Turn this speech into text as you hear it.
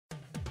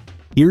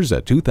Here's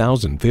a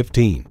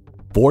 2015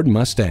 Ford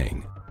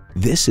Mustang.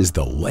 This is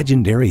the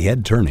legendary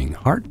head-turning,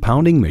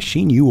 heart-pounding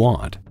machine you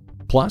want.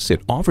 Plus,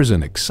 it offers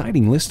an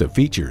exciting list of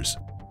features: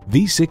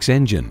 V6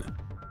 engine,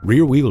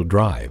 rear-wheel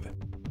drive,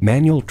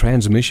 manual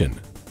transmission,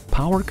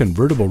 power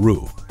convertible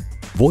roof,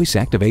 voice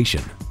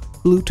activation,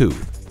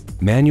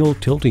 Bluetooth, manual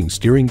tilting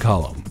steering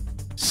column,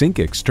 sync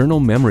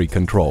external memory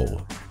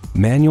control,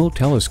 manual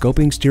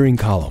telescoping steering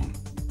column,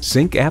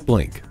 sync app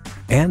link,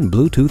 and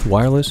Bluetooth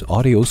wireless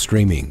audio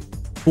streaming.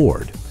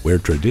 Ford, where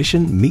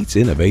tradition meets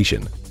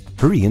innovation.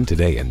 Hurry in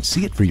today and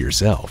see it for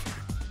yourself.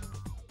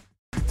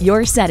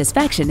 Your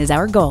satisfaction is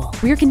our goal.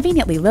 We're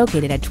conveniently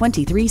located at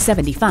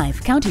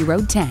 2375 County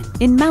Road 10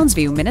 in Mounds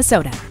View,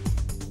 Minnesota.